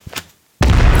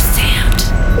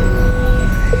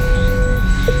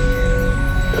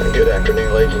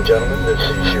afternoon, ladies and gentlemen. This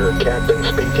is your captain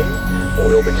speaking.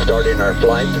 We'll be starting our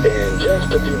flight in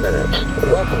just a few minutes.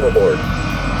 Welcome aboard.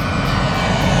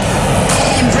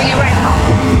 And bring it right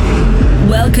home.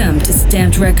 Welcome to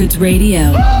Stamped Records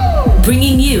Radio,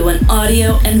 bringing you an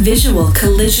audio and visual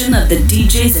collision of the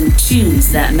DJs and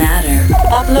tunes that matter.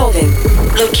 Uploading.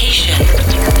 Location.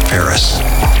 Paris.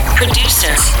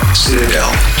 Producer.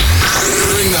 Citadel.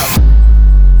 Bring up.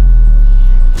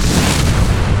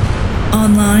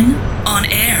 Online. On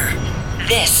air.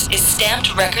 This is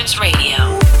Stamped Records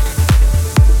Radio.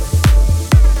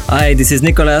 Hi, this is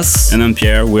Nicolas. And I'm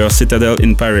Pierre. We are Citadel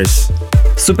in Paris.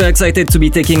 Super excited to be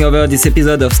taking over this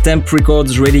episode of Stamped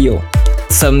Records Radio.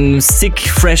 Some sick,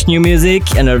 fresh new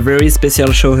music and a very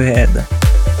special show ahead.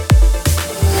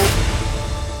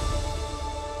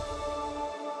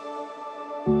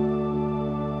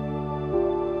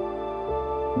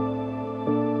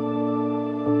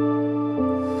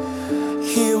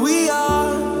 Here we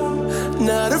are,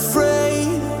 not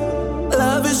afraid.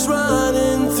 Love is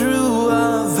running through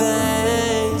our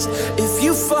veins. If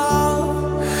you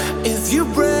fall, if you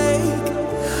break,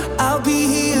 I'll be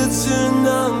here to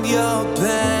numb your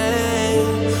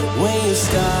pain. When your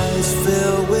skies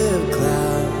fill with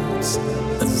clouds,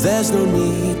 there's no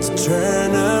need to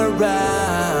turn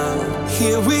around.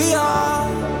 Here we are,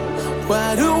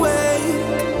 wide awake.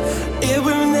 It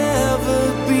will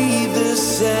never be the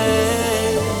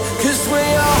same. 'Cause when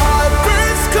your heart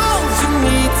breaks cold, you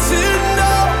need to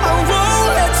know I won't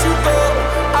let you go.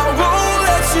 I won't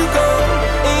let you go.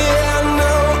 Yeah, I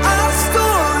know our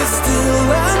story's still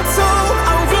untold.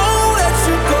 I won't let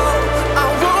you go. I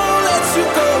won't let you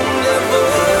go, never.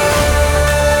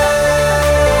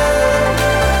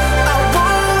 I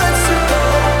won't let you go.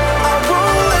 I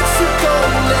won't let you go,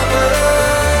 never.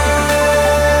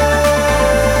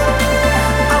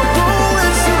 I won't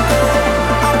let you go.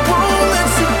 I won't let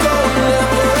you go,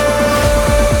 never.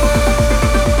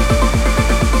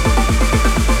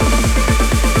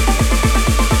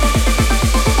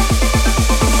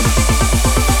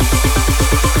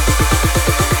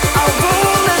 I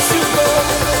won't let you go.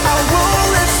 I won't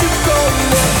let you go,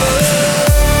 never.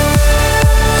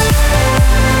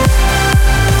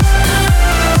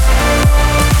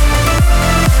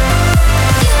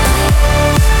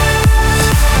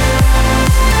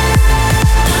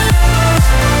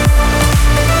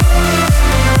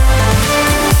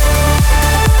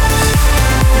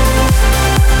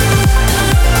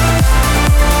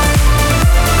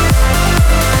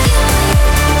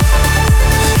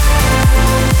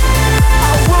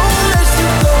 I won't let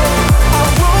you go. I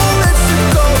won't let you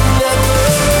go, never.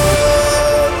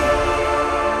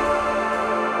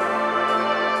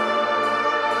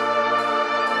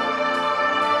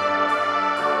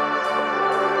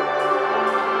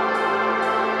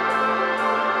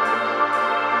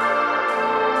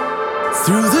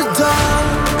 Through the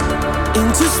dark,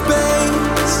 into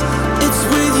space, it's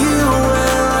with you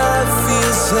where I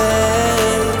feel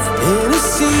safe. In a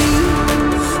sea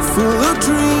full of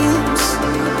dreams,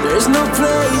 there's no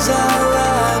place I'd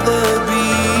rather be.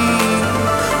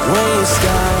 When your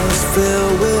skies fill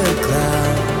with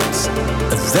clouds,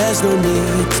 there's no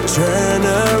need to turn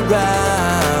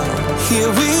around.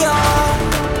 Here we are,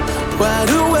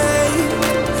 wide awake.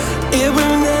 It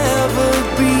will never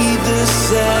be the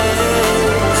same.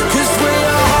 'Cause when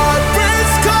your heart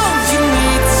breaks cold, you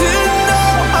need to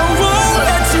know I won't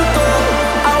let you go.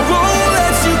 I won't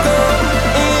let you go.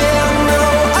 Yeah, I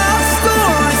know our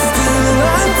story's still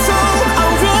untold. I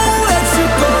won't let you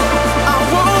go. I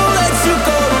won't let you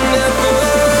go, never.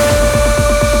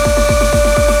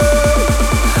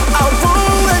 I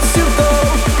won't let you go.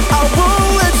 I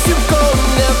won't let you go,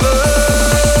 never.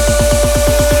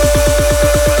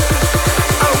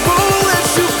 I won't let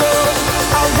you go.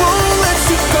 I won't let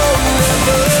you go,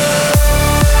 never.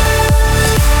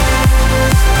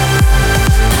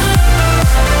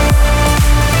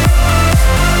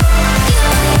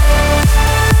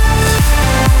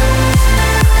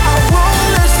 I won't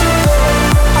let you go.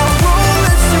 I won't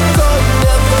let you go,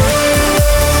 never.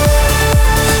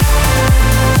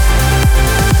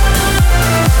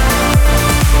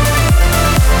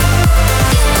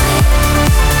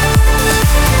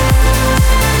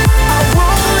 I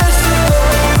won't let you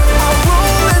go. I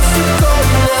won't let you go,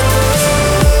 never.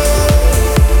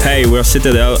 Hey, we're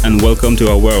Citadel and welcome to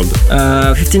our world.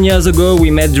 15 years ago,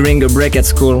 we met during a break at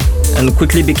school and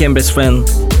quickly became best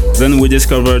friends. Then we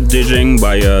discovered DJing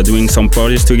by doing some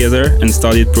parties together and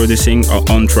started producing our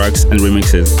own tracks and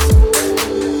remixes.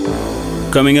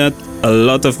 Coming up, a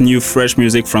lot of new fresh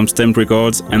music from Stamped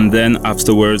Records, and then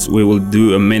afterwards we will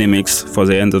do a mini mix for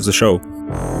the end of the show.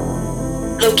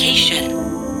 Location.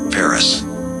 Paris.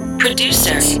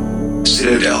 Producer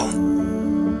Citadel.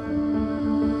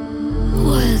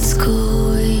 What's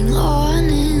going on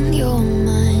in your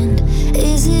mind?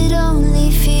 Is it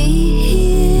only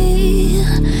fear?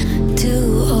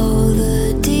 Do all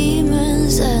the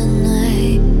demons at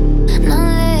night not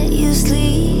let you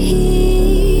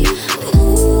sleep?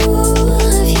 Ooh,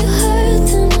 have you heard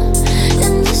them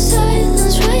in the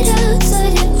silence right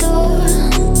outside your door?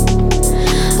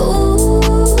 Ooh,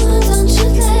 don't you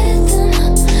let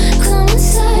them come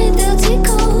inside, they'll take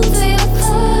over your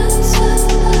past.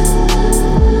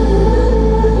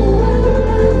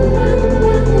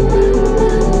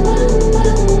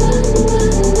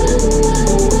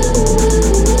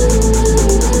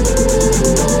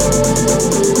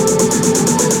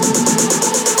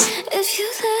 If you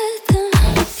let them,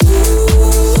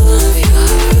 have you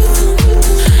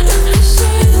heard them in the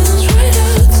silence right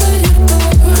outside your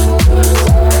door?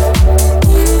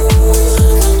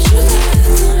 Don't you let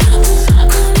them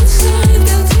come inside,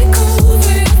 they'll take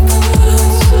over your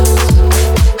past.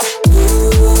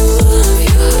 Have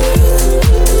you heard them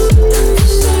in the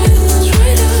silence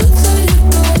right outside your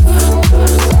door?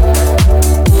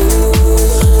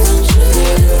 Don't you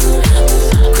let them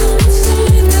come inside,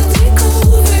 they'll take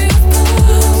over your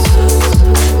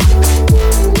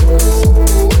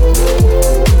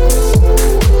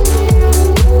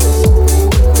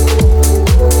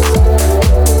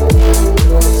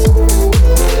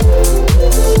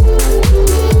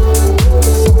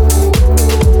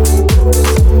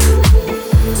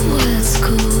What's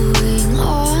going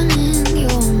on in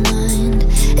your mind?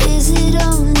 Is it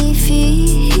only fear?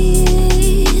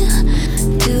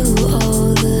 Do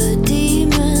all the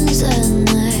demons at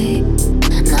night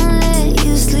not let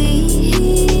you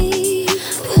sleep?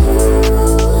 Ooh,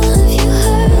 have you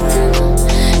heard them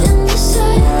in the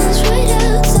silence right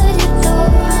outside your door?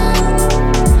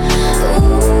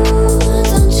 Ooh,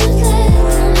 don't you let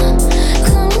them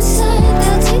come inside,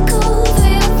 they'll take over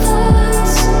your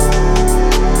past.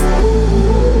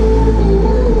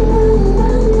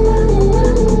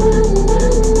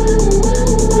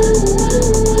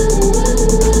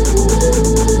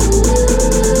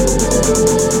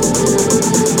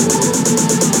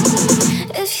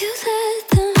 If you let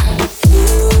them, have you heard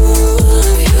them in the silence right outside your door? Don't you let them come inside, they'll take over your past.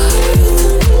 Have you heard them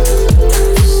in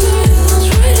the silence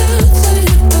right outside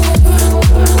your door?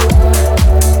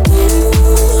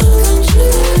 Don't you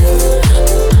let them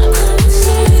come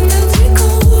inside, they'll take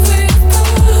over your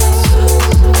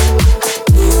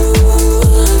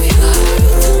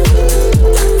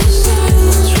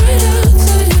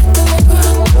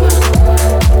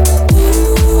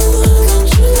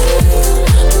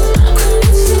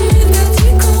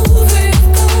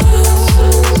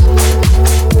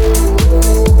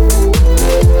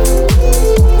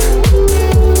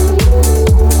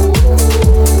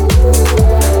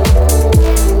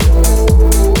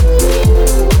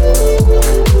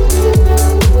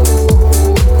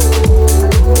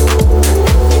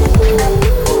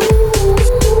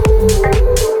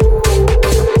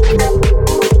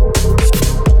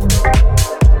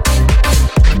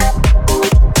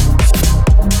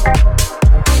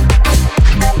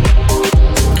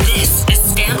This is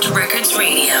Stamped Records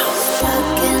Radio.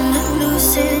 Stuck in a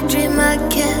lucid dream, I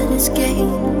can't escape.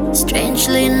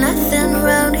 Strangely, nothing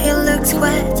around here looks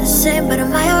quite the same. But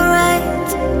am I alright?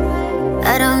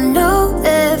 I don't know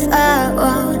if I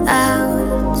want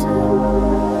out.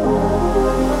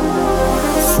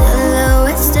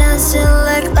 Silhouettes dancing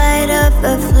like light up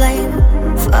a flame.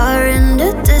 Far in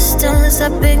the distance, I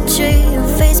picture your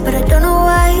face, but I don't know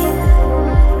why.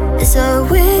 It's a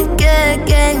wicked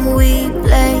game we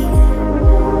play.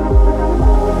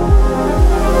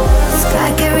 Sky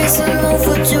carries a moon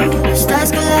for two. The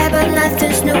stars collide, but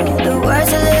nothing's new. The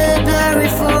words a little blurry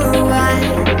for a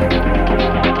while.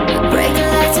 The breaking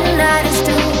lights and night is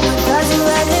still. My thoughts are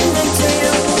running next to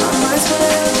you. My mind's a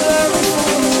little blurry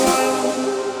for a while.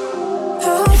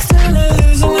 Lost in a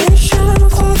hallucination,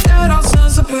 forget all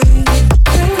sense of pain.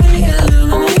 Bring me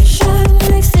illumination,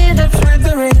 mixed it up with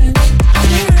the rain.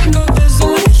 Here ain't no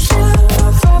destination,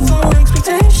 I fall for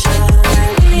expectation.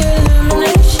 Bring me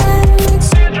illumination,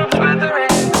 mixed it up with the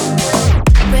rain.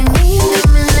 Bring me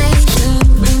illumination.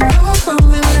 Bring your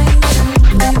combination,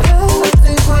 bring your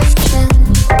equation.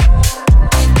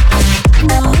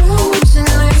 No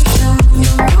hallucination,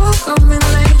 your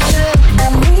combination.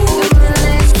 Bring me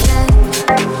illumination.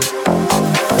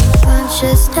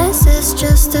 Consciousness is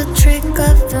just a trick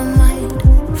of the mind.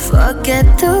 Forget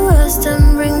the rest and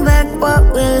bring back what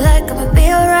we like. I'ma be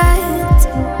alright.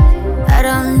 I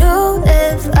don't know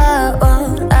if I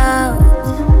want out.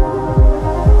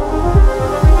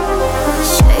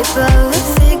 Shape of a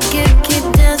figure, keep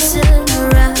dancing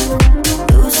around.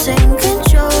 Losing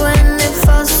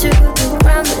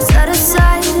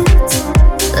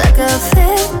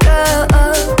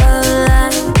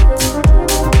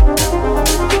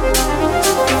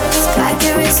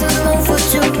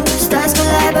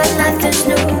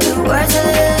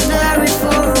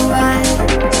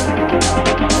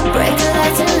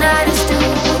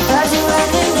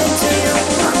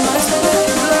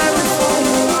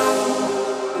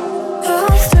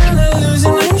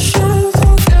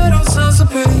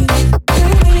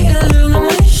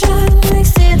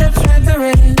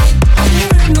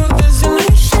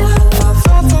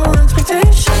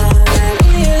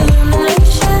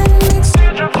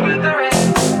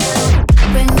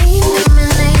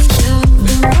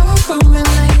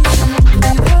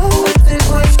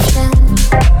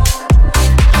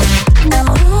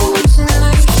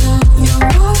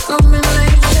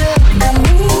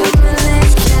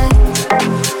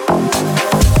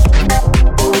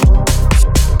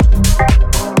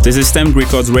This is Stamped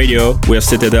Records Radio, we are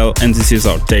Citadel, and this is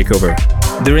our takeover.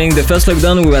 During the first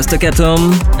lockdown, we were stuck at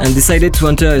home and decided to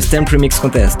enter a Stamped Remix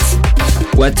contest.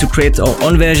 We had to create our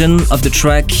own version of the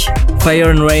track Fire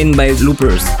and Rain by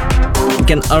Loopers. You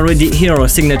can already hear our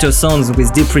signature sounds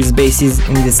with deep freeze basses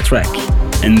in this track.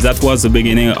 And that was the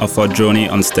beginning of our journey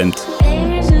on Stamped.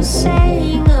 There's a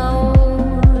saying,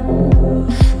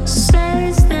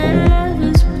 says that love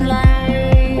is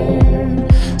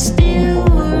blind. Still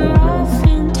we're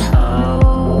often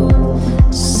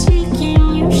told,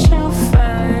 seeking you shall find.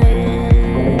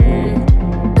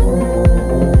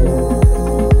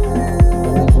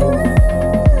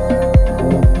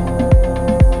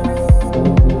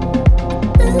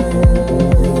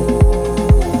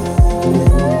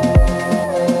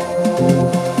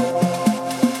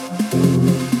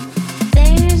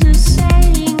 There's a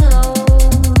saying,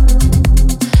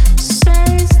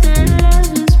 says that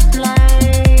love is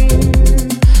blind.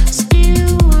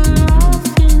 Still we're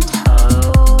often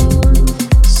told,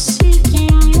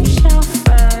 seeking you shall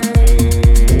find.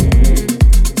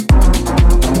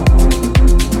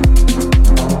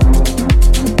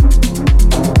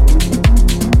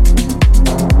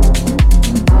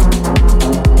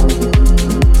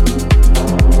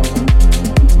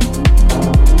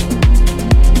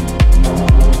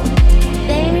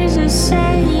 There's a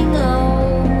saying,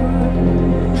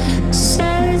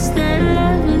 says that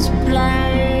love is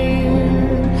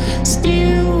blind.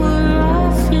 Still we're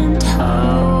often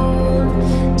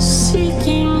told,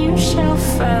 seeking you shall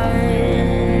find.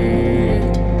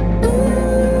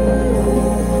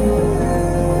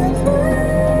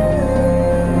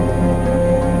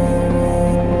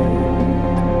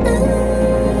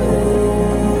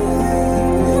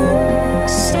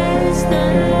 Says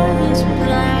that love is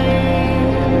blind.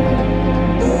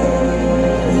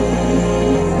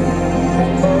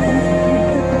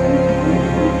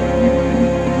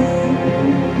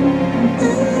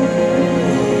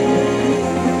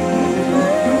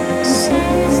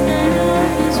 Says that love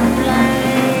is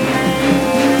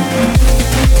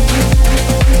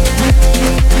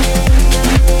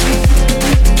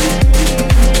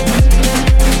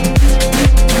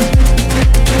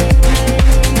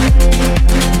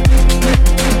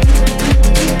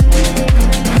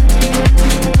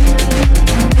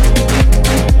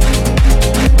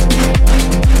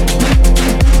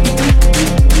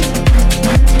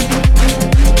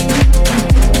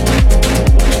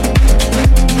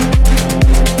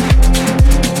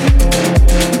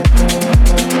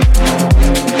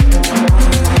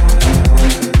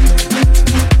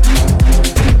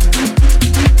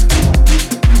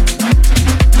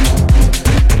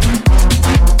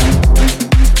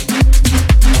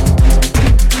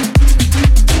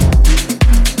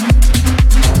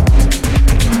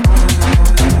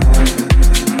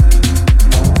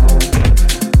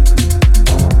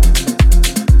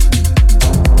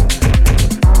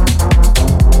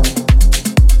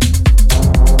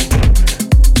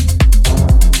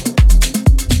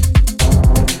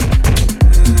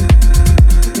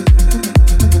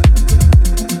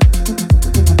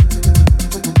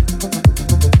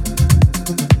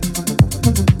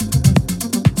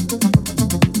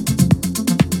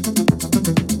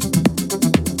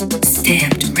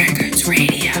Stamped Records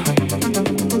Radio.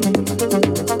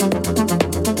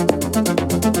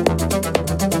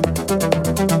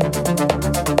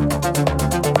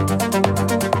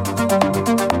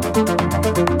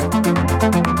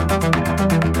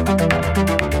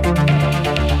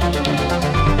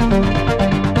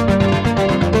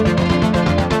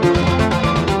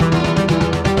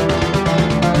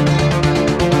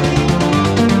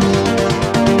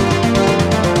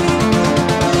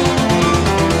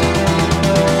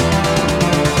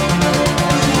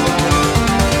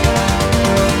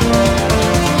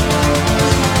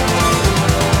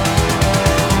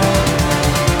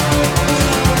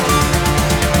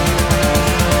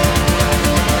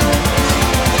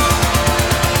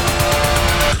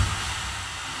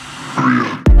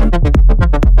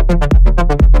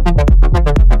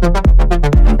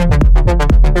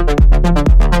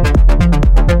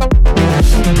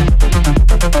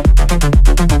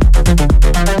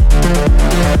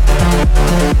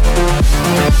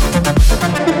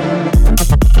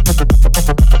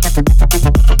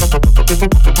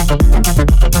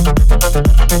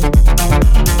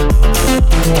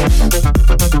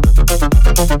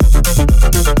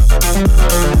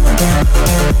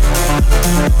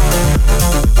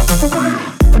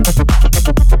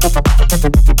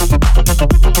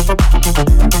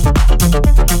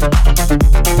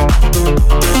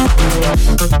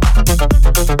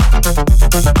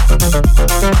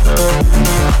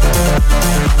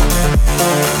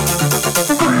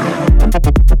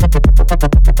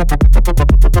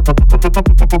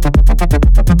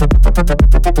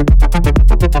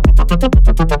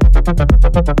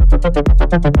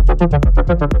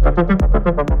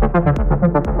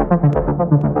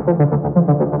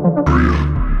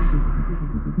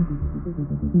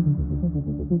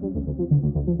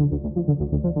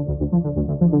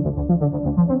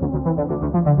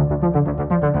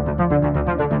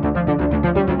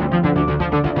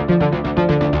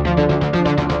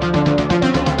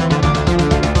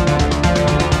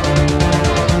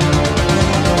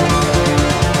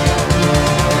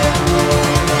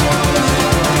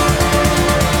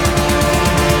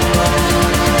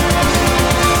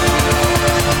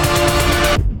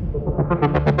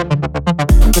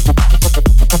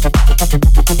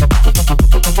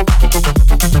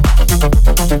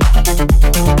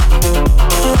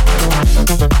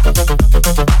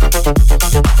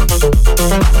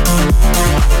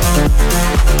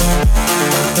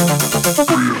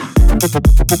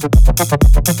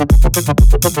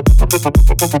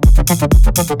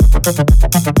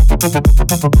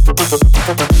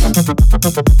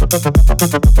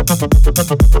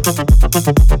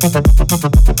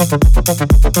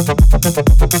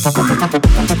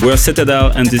 We're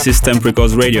Citadel and this is Temp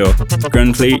Records Radio.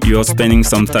 Currently, you're spending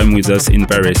some time with us in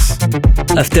Paris.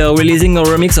 After releasing our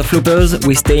remix of Loopers,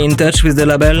 we stay in touch with the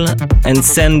label and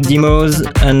send demos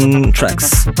and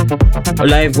tracks.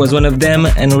 Alive was one of them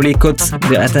and really caught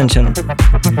their attention.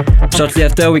 Shortly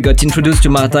after, we got introduced to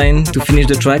Martin to finish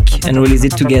the track and release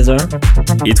it together.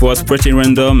 It was pretty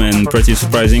random and pretty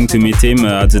surprising to meet him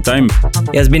at the time.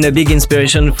 He has been a big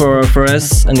inspiration for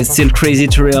us, and it's still crazy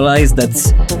to realize that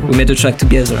we made a track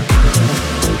together.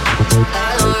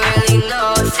 I don't really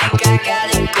know, think I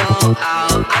gotta go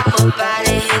out. I'm about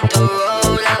to hit the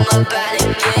road, I'm about to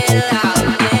get out,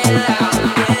 get out,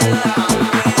 get out.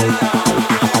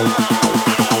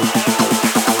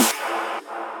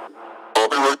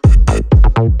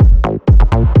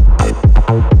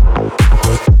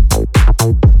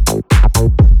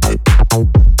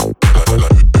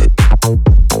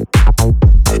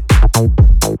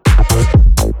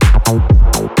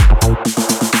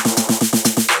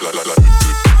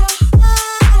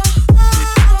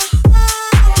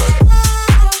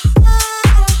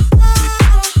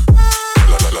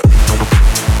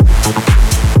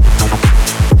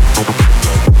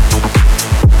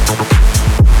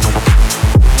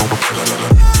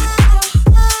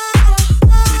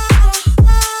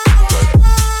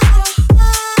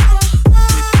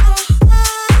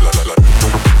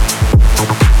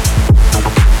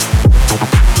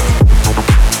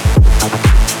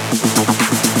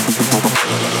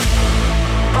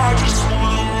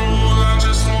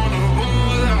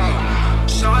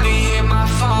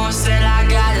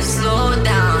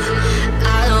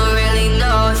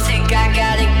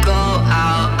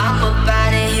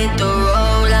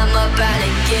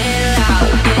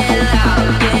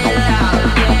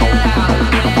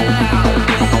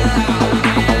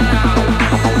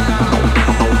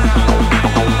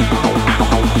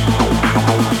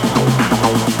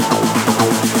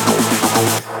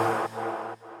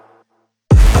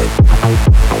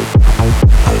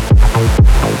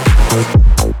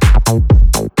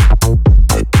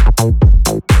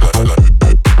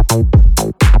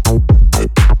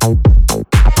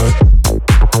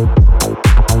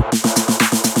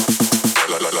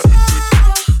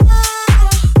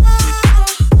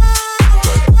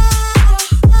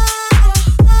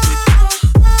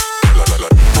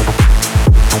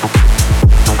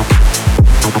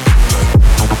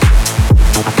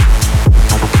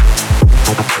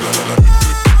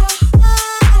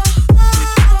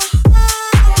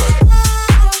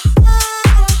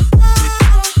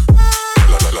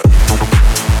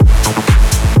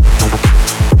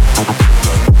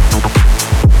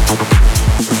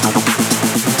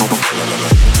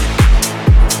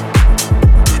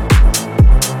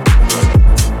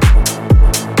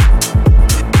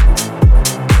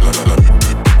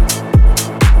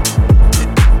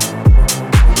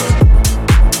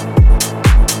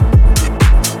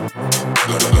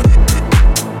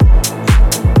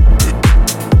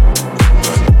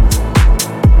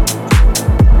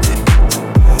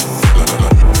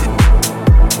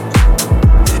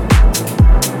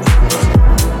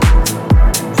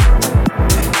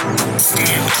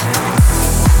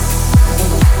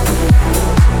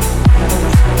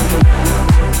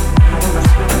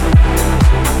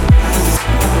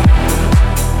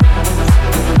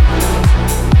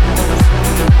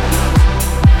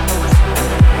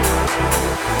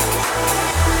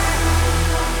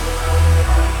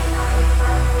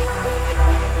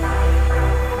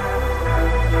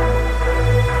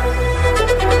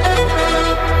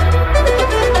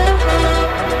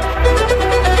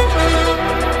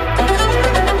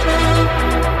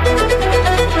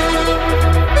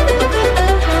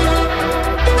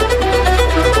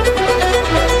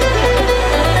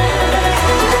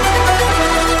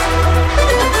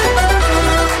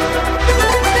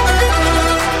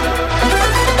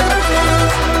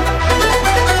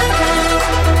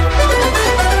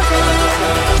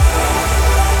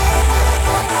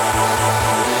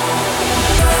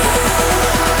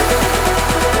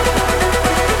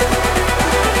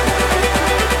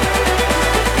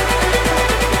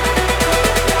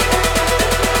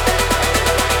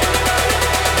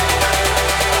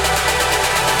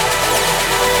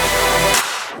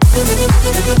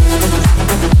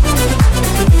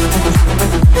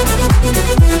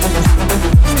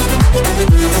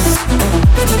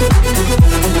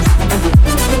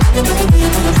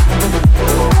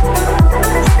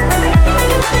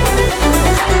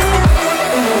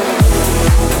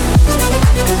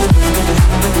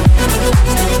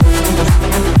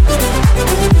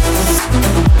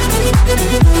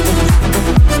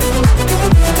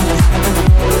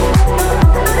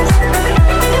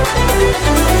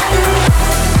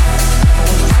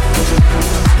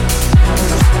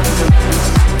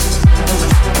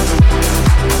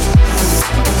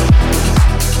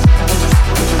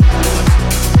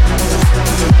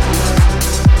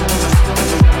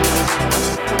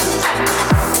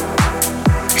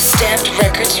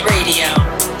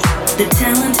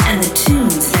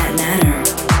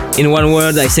 In one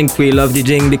word, I think we love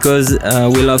DJing because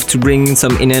we love to bring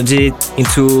some energy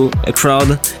into a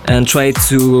crowd and try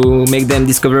to make them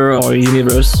discover our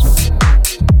universe.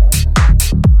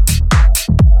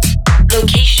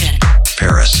 Location.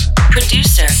 Paris.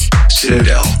 Producer.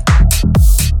 Citadel.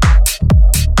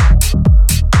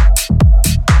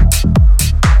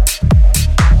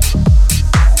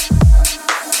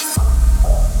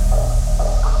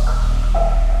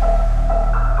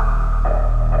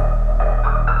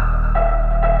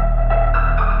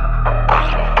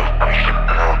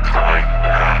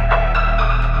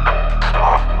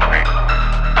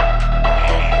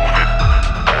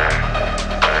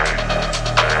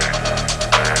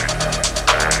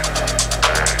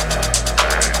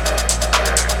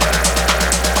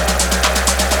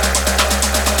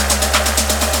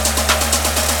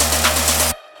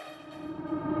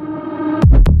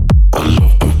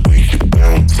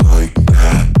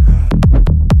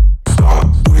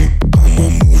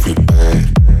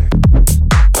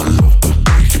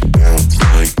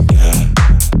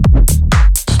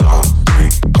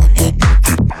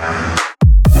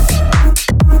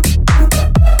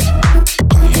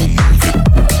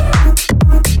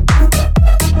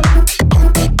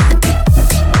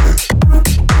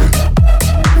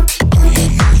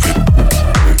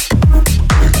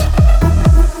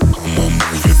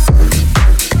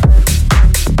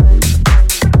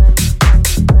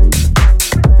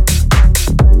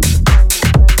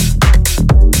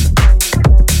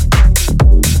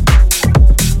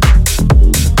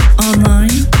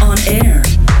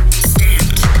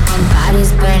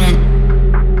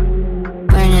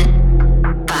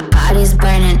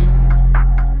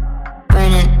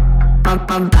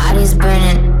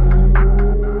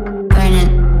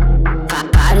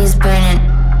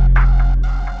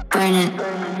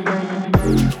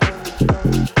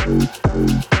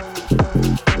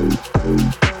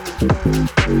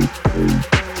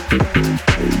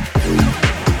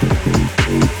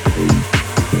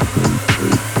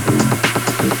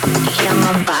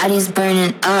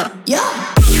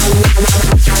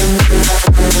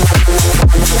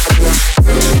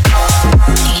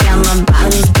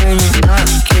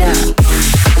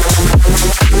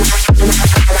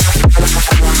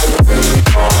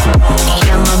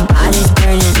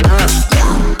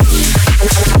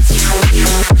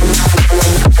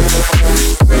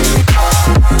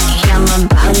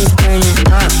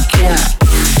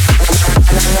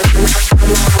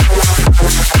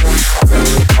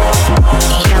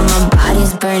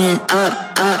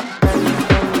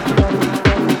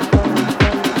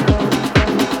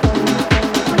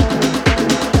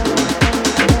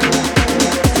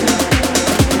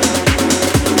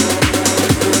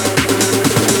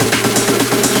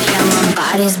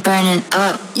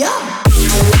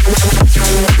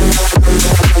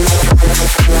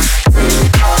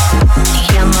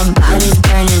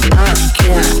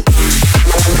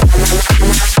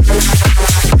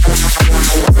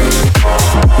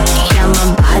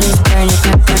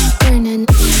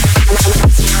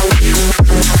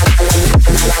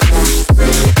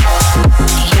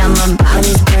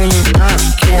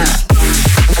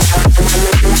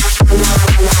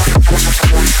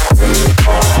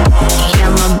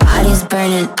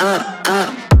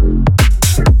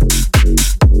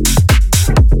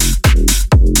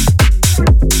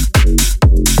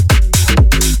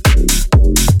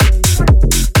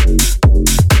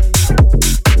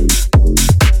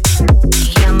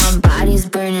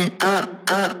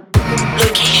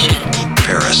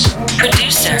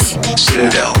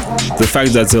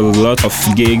 Fact that there are a lot of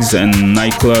gigs and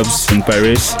nightclubs in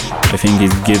Paris, I think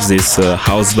it gives this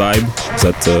house vibe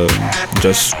that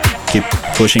just keep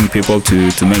pushing people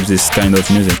to make this kind of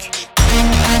music.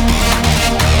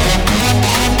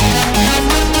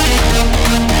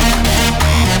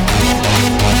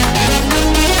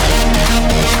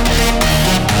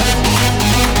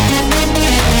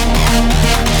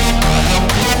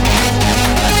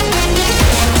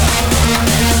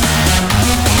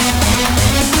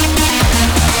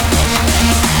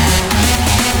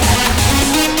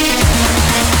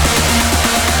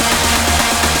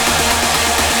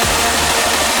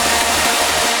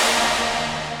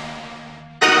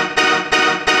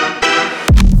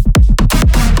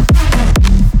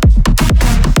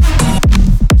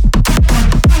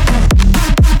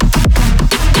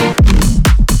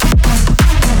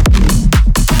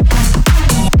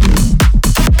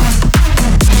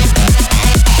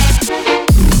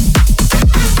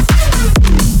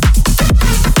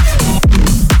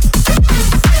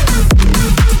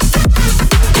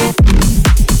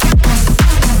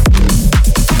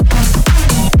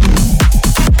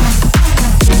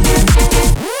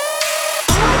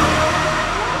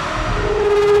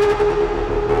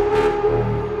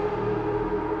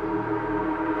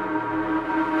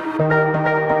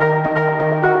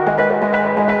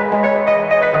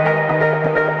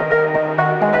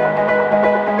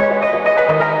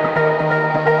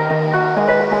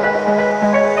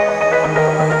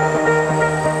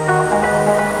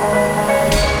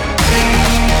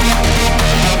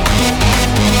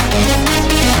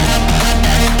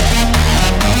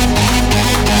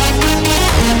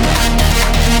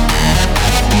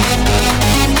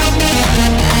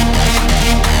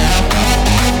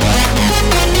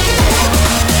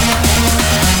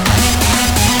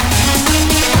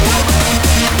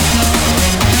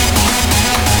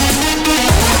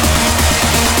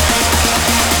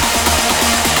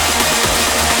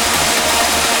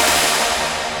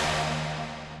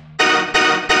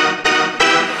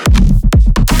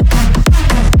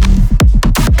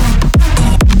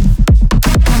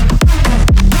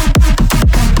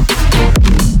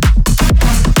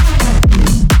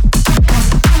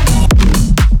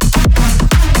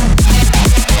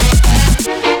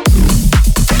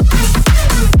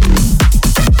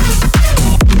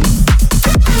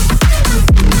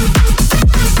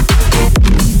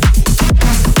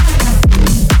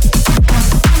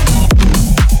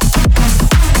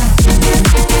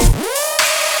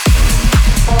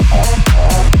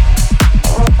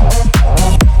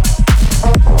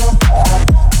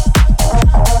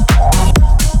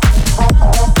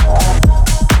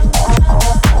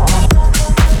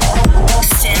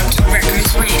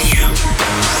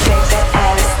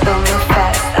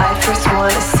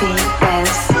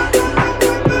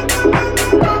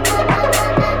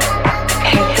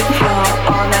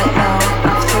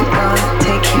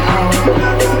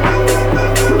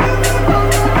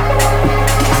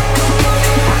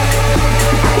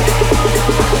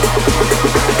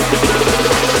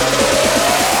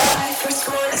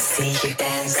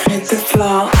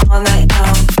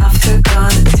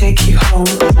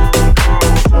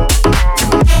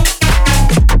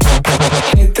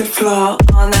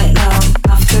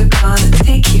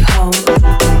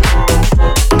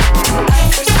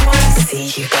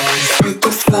 you dance. Hit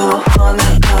the floor all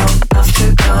night long.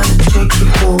 After gonna take you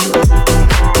home.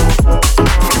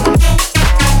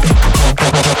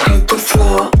 Hit the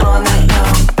floor all night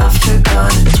long. After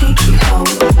gonna take you home.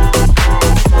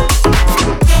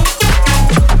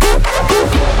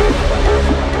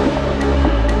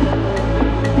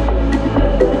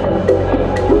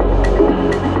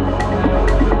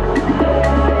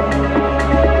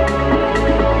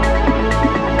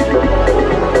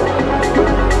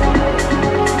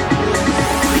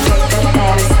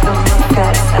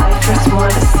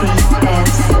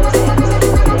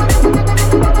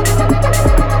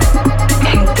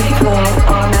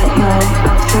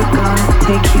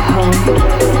 Take you home.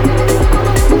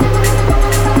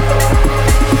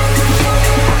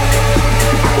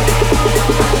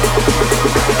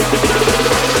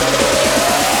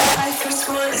 I just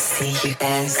wanna see you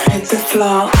dance. Hit the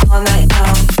floor all night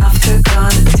long. After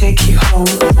gonna take you home.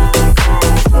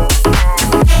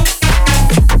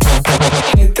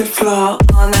 Hit the floor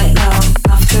all night long.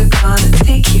 After gonna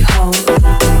take you home.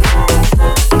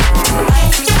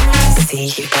 I just wanna see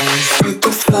you dance. Hit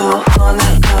the floor all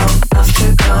night long. After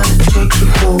gonna take you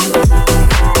home.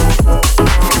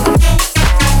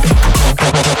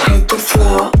 Hit the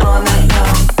floor all night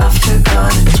long. After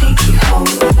gonna take you home.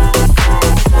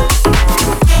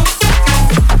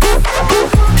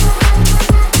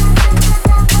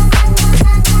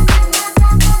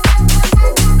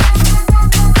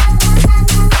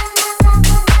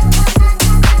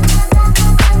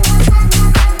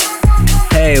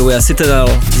 Hey, we are Citadel.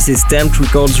 This is Stamped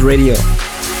Records Radio.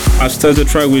 After the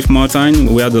track with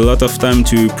Martin, we had a lot of time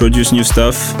to produce new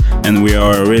stuff, and we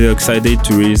are really excited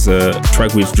to release a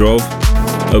track with Drove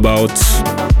about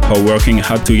how working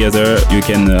hard together you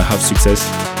can have success.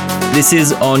 This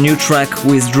is our new track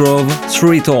with Drove,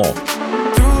 Through It All.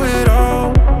 Through it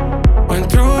all,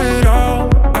 went through it all,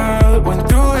 I went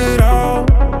through it all,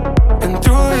 and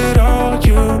through it all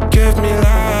you gave me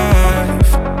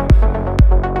life,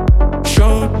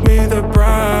 showed me the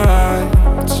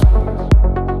bright,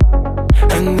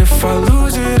 and if I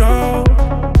lose it all,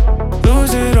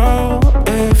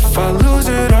 if I lose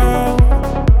it all,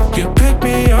 you pick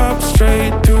me up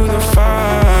straight through the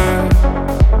fire,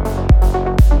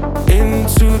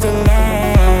 into the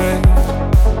light.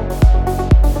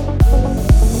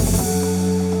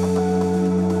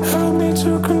 Help me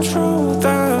to control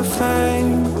the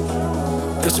flame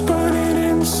that's burning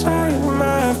inside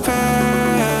my veins.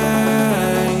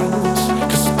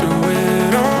 'Cause through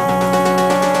it all,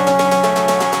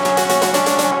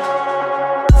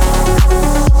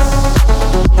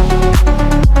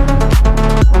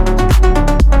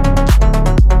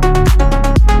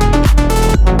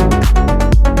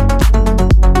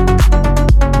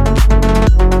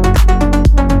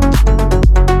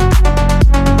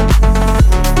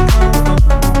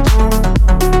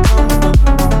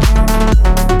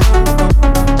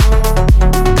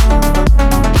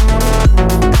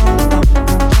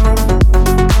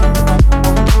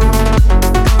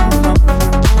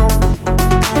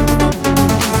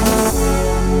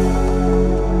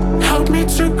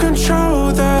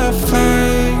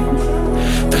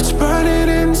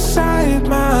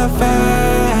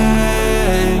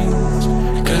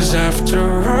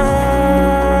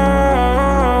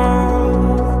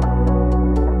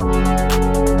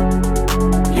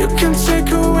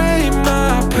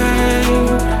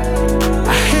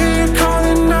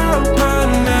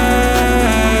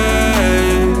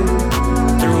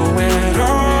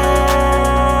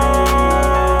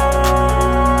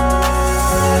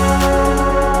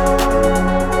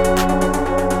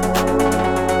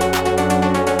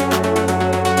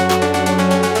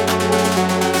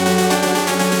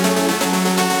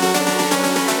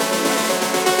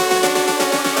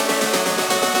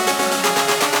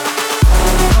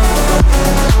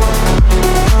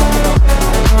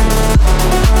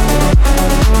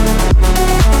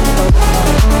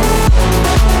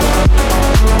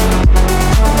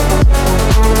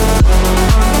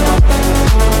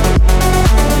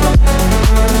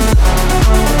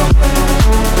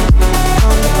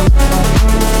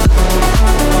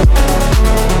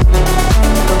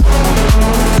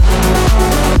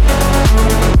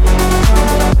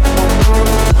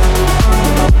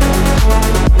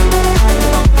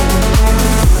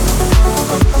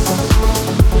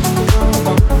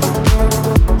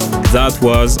 That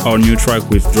was our new track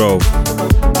with Drove.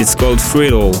 It's called Through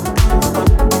It All.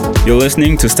 You're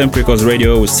listening to Stamped Records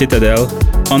Radio with Citadel.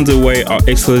 On the way, our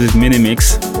exclusive mini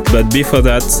mix, but before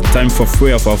that, time for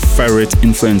 3 of our favorite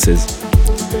influences.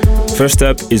 First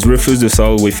up is Refuse the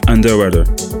Soul with Underwater.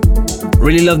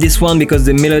 Really love this one because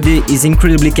the melody is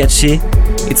incredibly catchy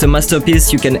It's a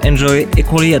masterpiece you can enjoy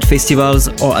equally at festivals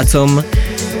or at home,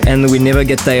 and we never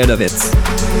get tired of it.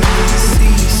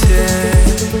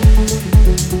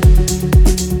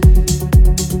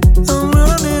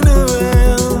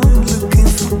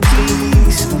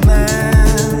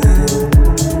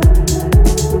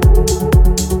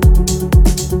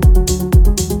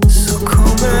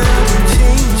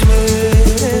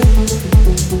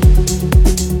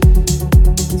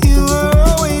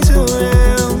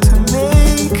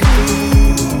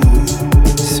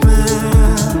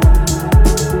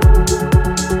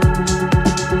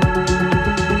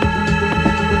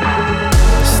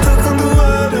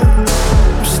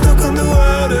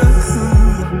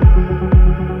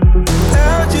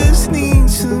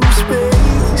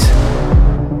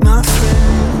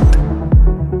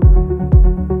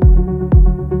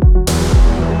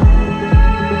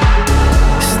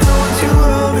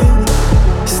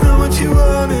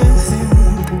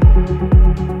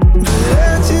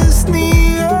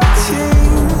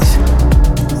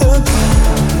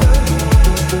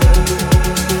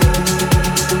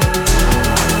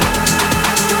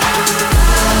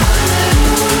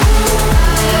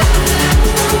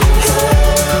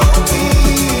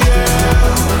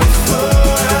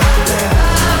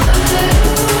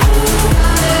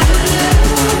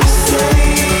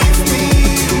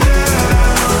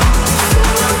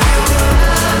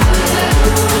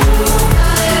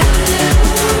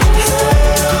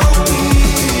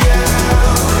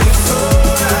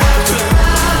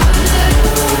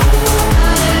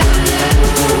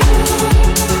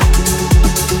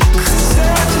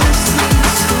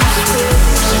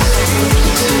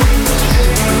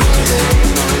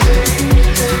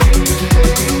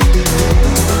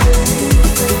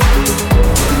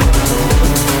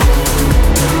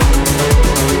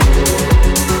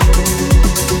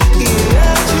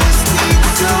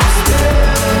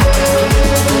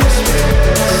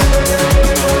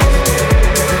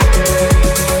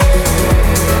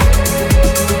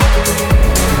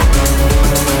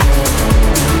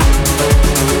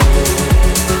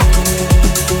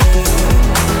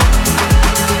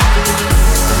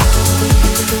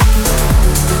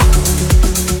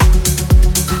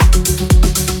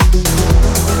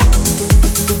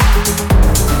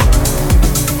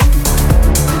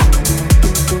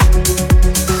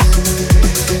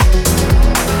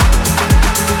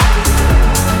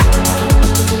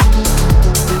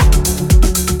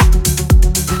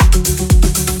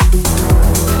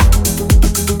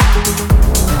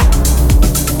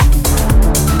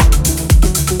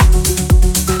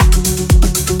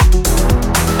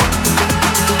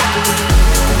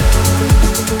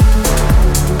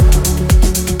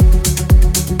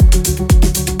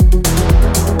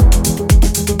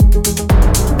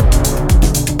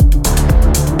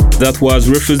 That was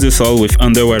Refuse the Soul with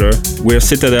Underwater. We're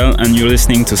Citadel and you're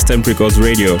listening to Stamp Records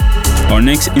Radio. Our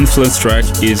next influence track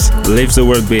is Leave the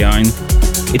World Behind.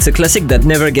 It's a classic that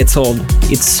never gets old.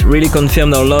 It's really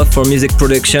confirmed our love for music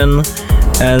production,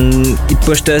 and it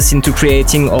pushed us into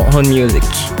creating our own music.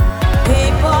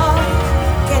 People,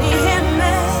 can you hear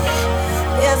me?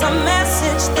 There's a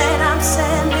message that I'm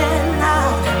sending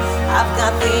out. I've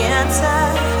got the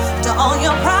answer to all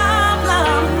your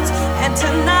problems, and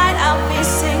tonight I'll be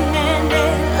singing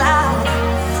it loud.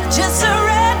 Just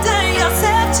surrender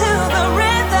yourself to the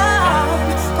rhythm.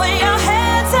 When your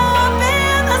head's up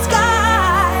in the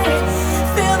sky,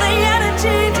 feel the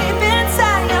energy deep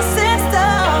inside your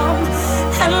system,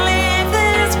 and leave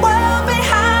this world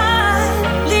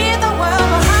behind.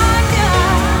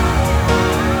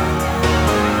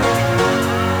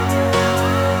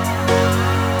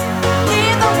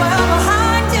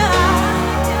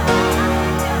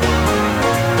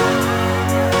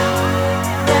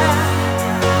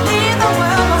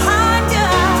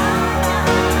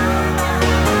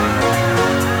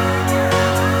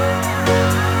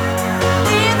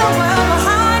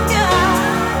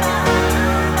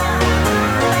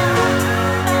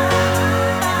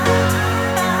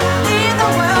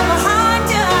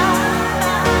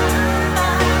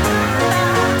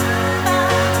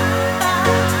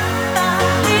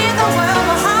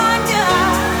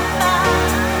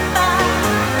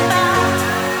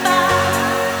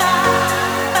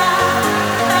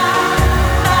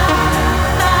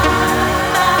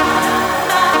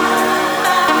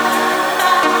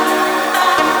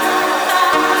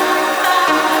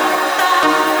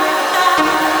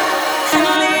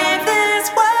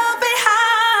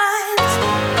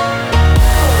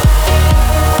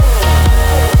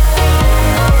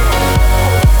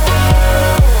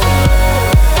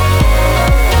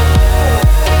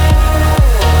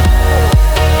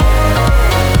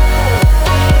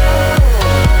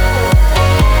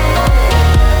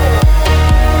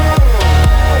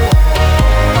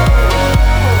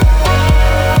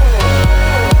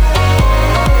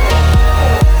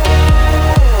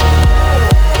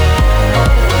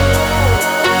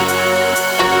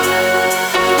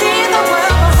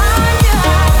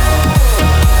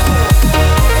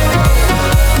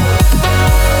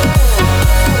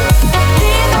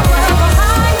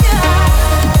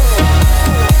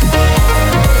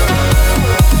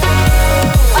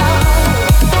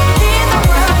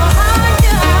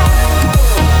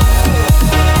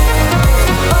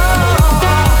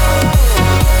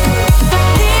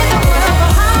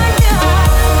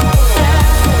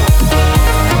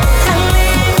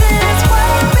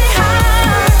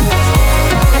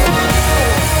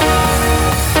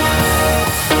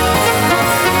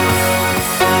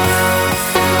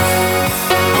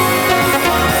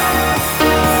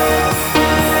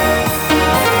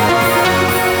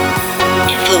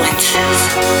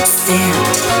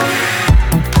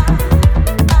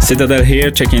 Citadel here,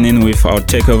 checking in with our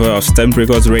takeover of Stamp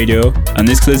Records Radio. An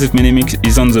exclusive mini-mix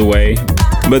is on the way.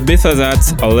 But before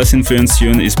that, our less influenced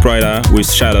tune is Prida with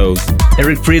Shadows.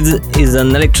 Eric Prydz is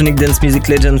an electronic dance music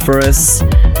legend for us.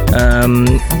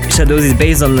 Shadows is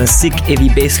based on sick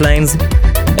heavy bass lines.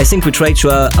 I think we try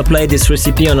to apply this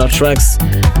recipe on our tracks,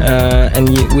 and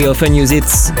we often use it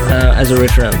as a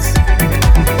reference.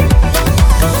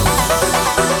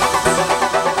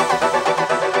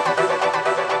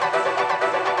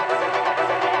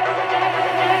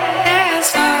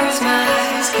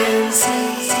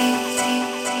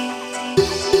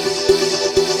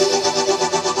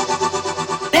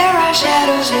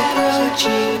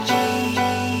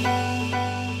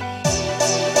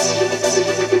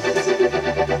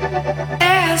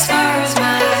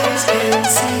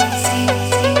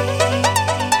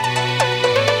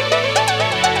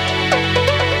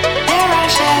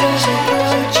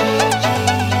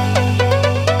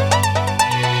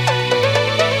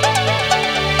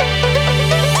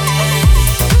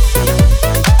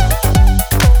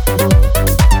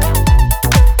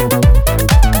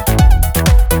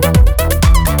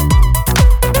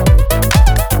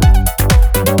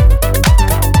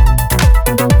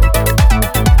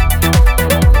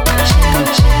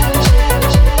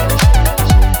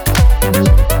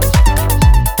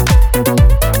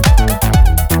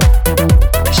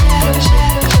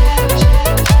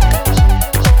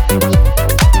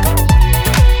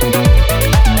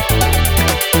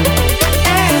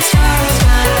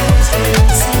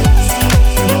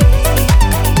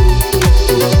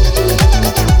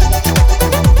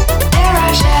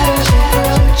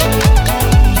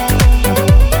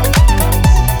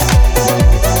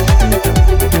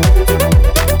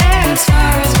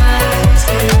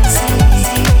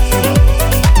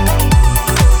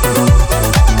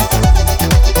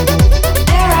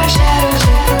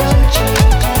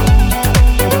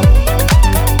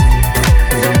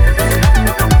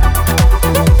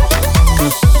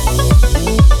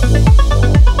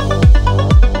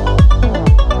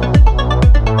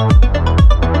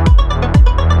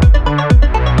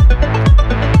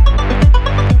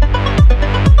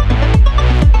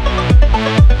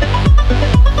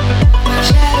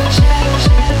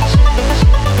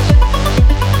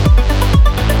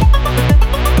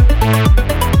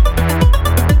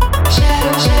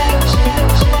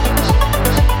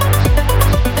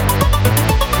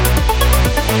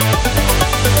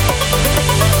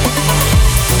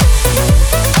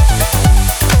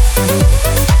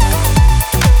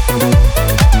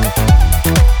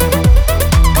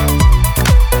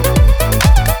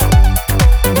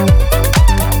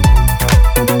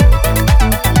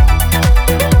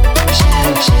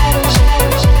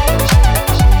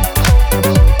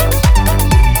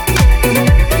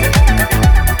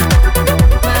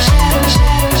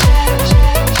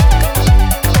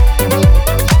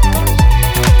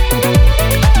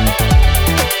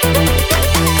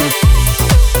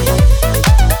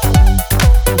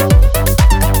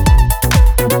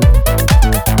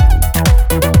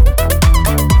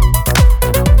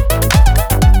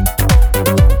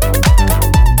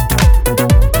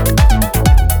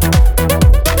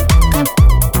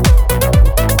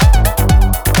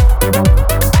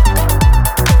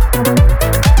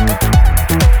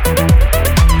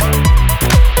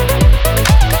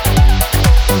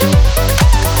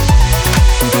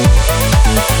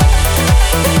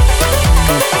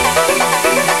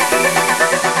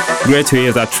 Great to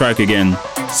hear that track again.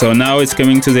 So now it's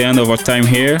coming to the end of our time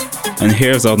here, and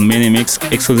here's our mini mix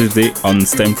exclusively on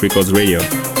Stamp Records Radio.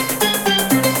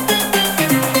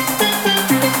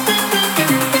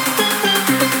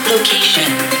 Location: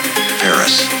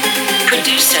 Paris.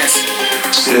 Producers: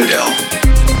 Citadel.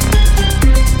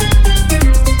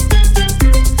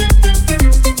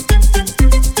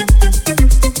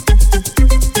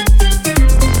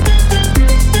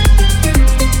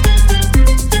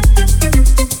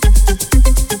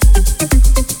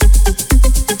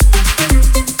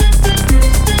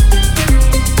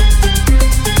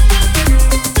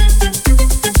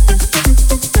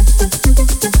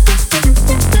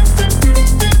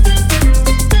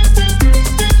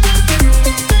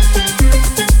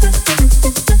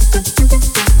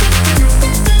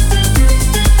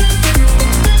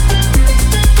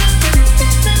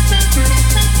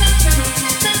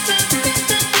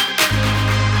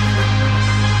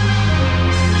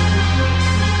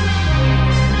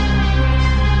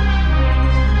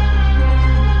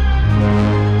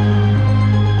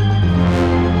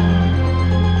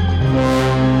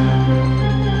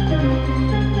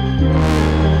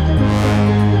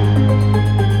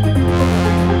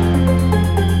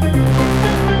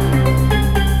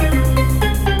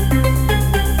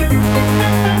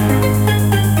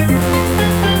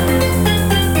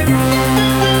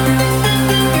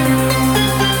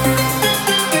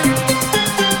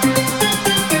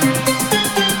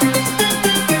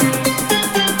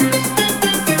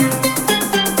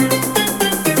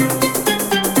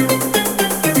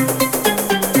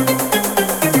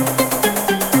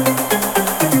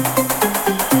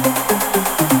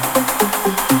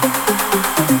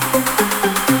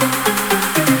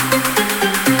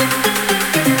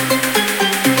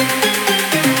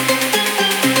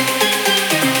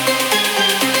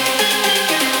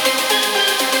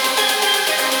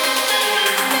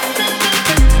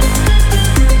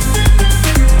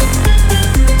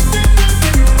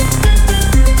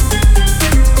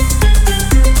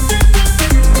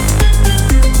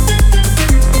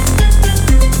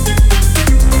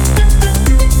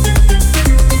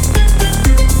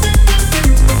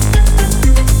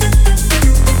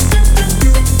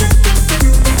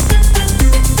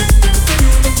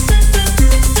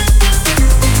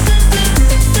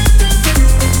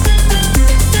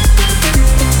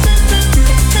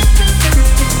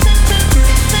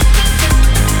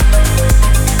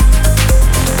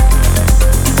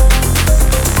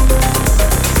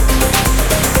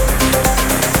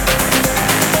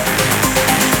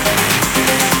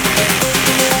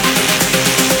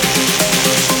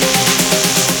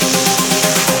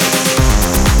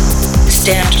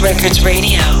 Stamped Records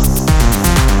Radio.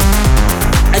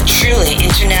 A truly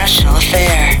international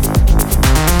affair.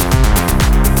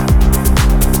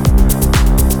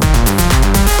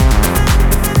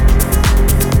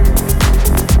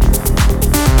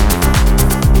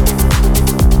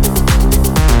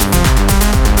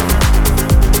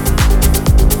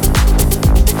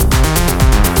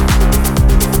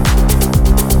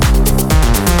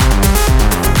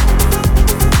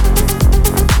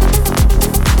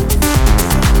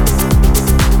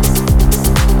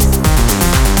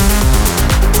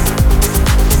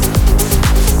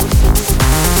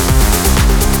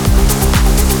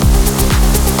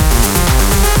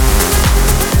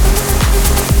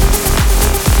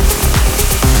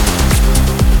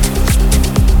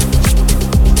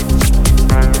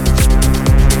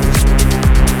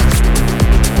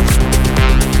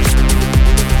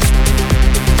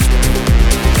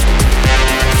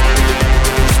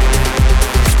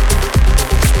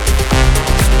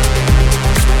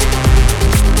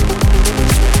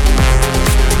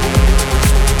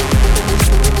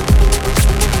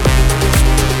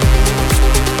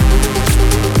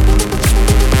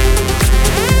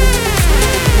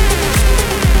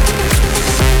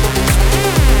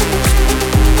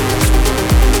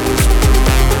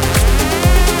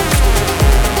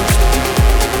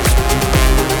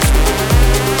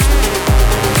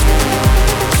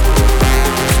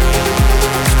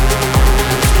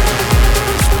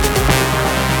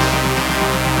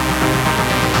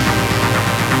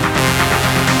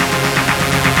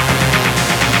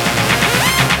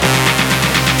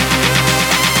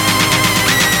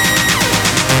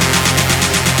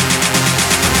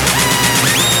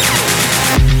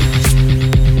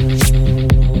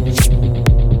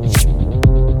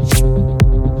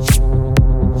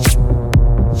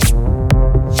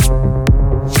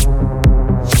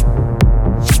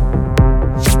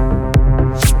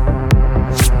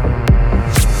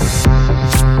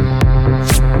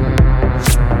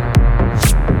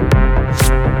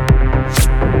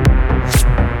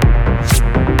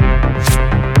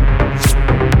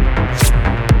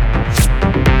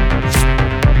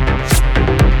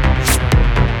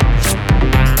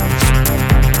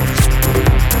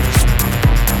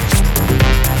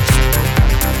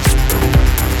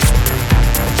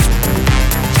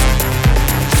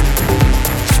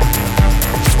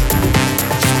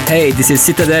 Hey, this is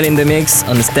Citadel in the mix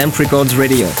on Stamped Records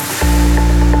Radio.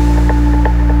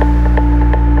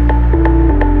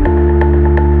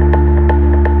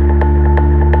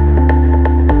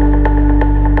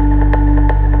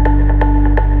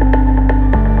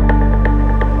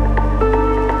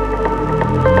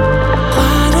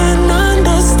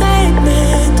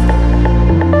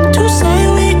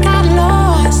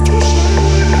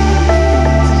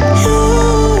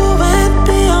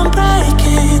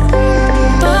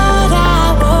 But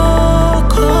I was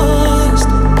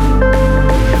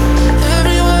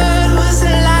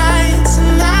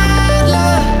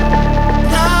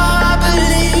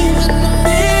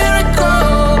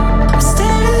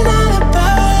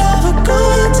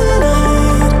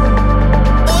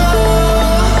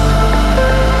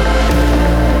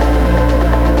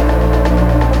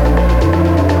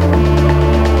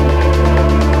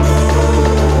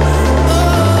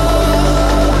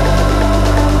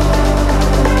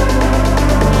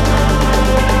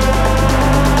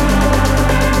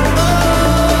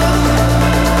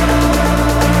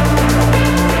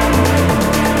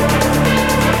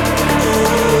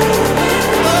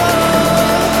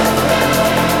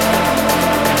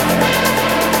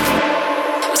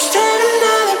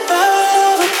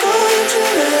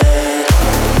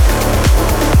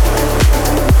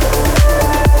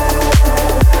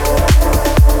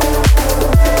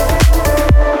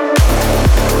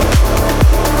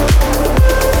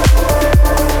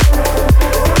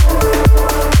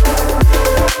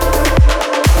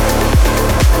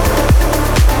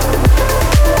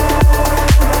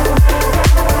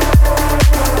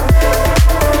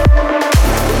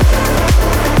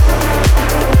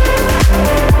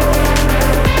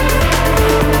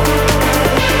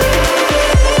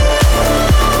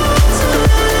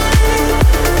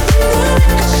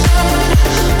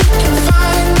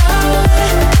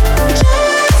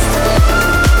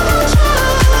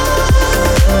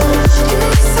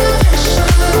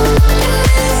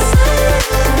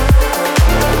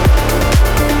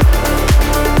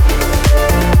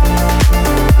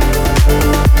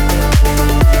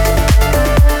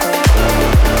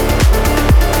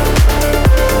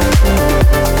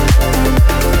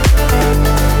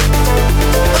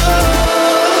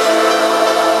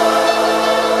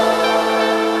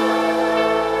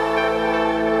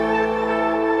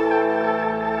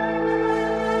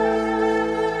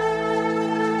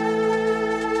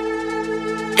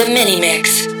The Mini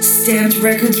Mix. Stamped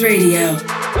Records Radio.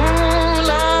 Ooh,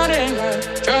 Lord,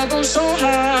 trouble so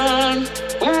hard.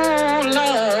 Ooh,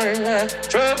 Lord,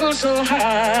 trouble so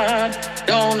hard.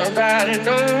 Don't nobody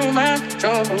know my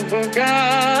trouble but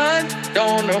God.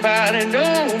 Don't nobody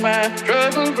know my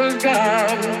trouble but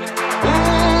God.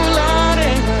 Ooh, Lord,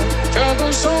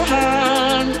 trouble so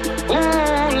hard.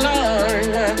 Ooh,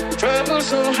 Lord, trouble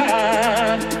so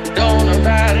hard. Don't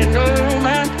nobody know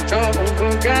my trouble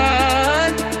but God.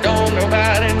 Don't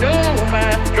nobody know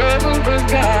my trouble but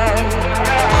God.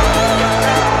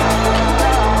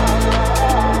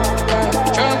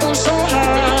 Trouble so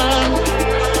hard.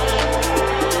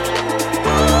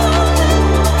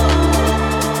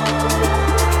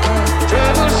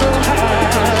 Trouble so hard.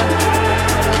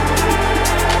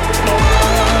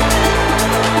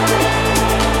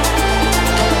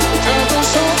 Trouble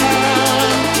so hard.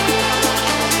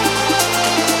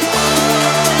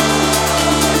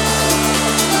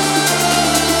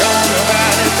 Don't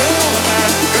nobody know my trouble but God. Trouble so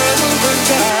hard. Trouble so hard. Trouble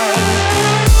so hard.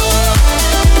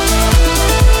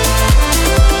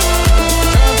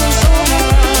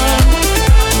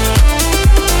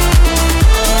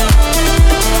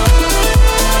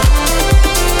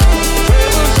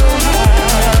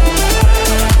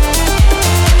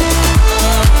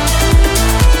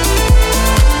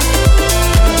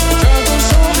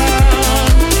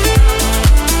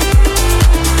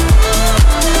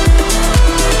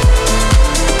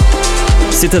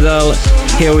 Citadel,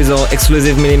 here with our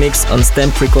exclusive mini mix on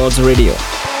Stamp Records Radio.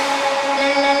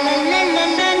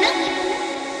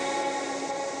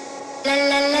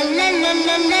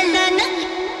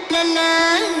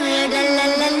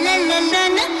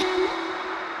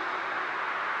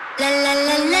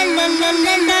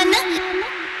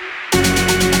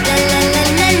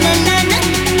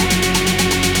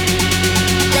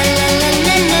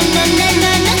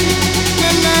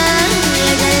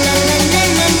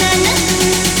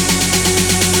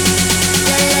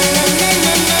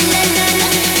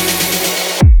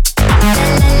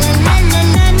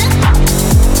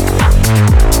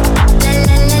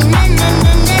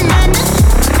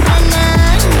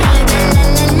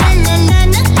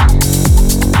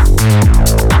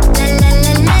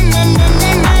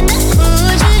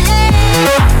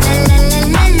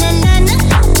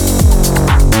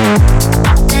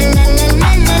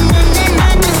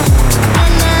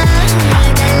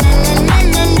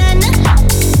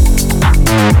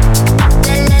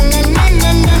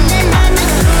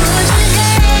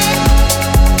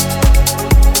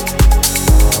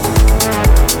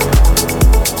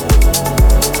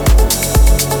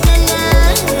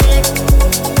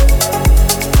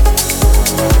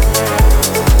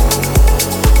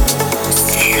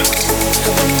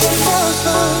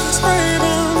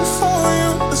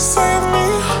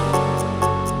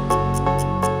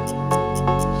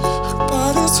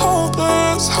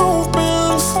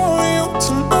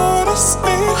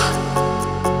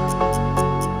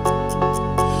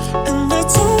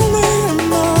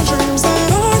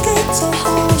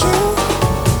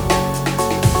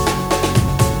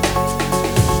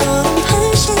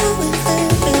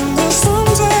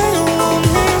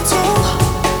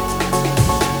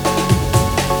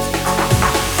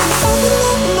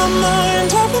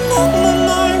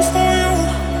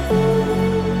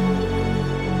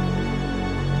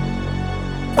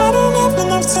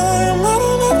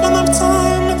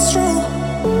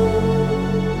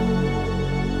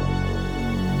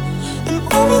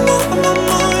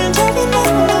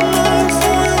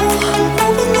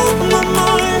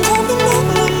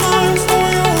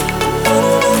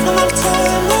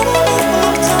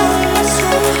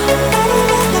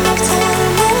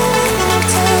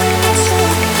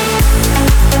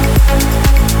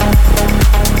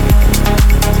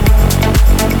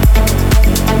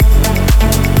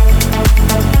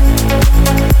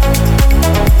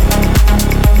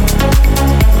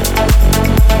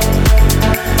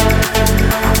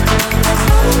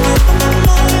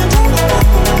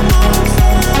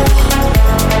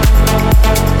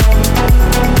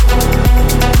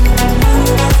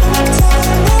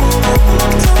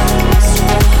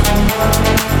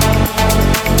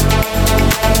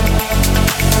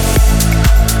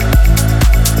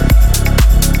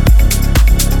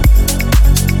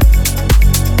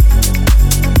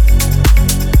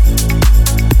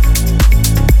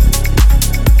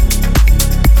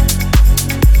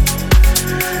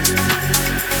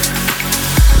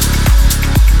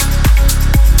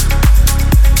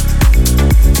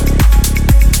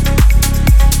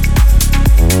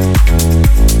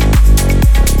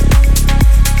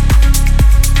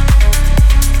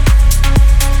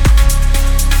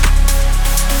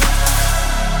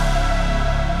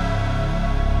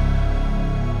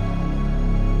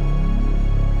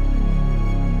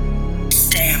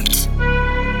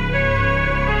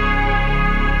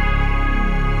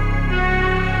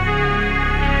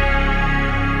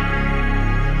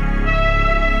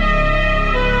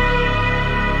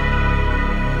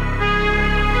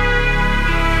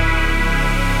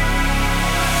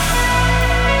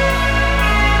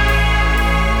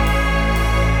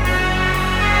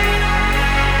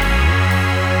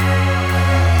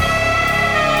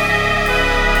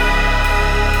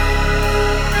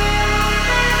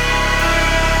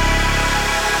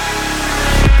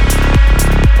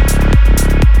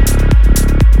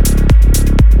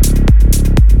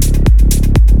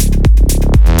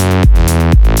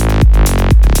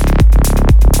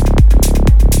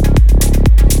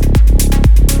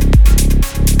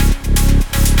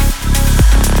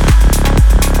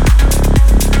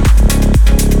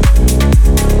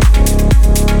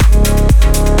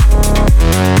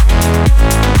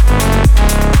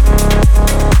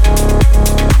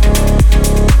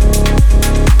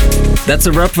 That's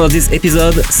a wrap for this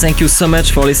episode. Thank you so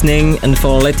much for listening and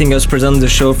for letting us present the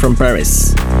show from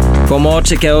Paris. For more,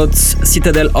 check out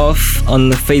Citadel Off on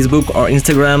Facebook or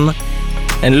Instagram,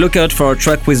 and look out for a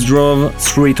track with Drove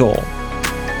through it all.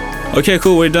 Okay,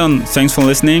 cool, we're done. Thanks for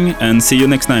listening and see you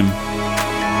next time.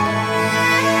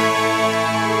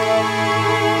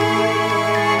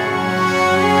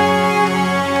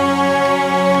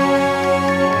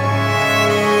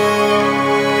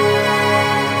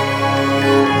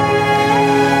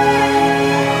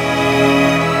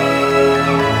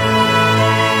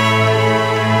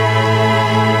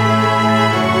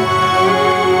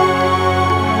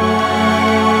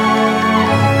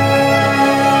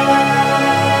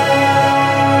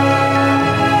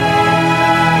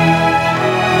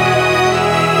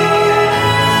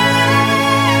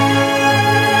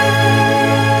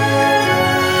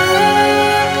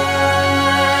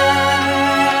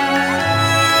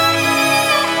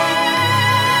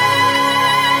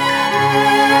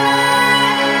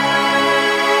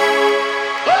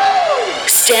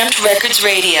 Stamped Records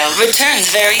Radio returns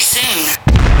very soon.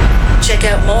 Check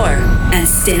out more at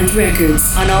Stamped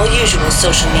Records on all usual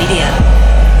social media.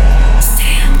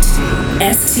 Stamped.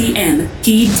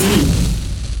 STMPD.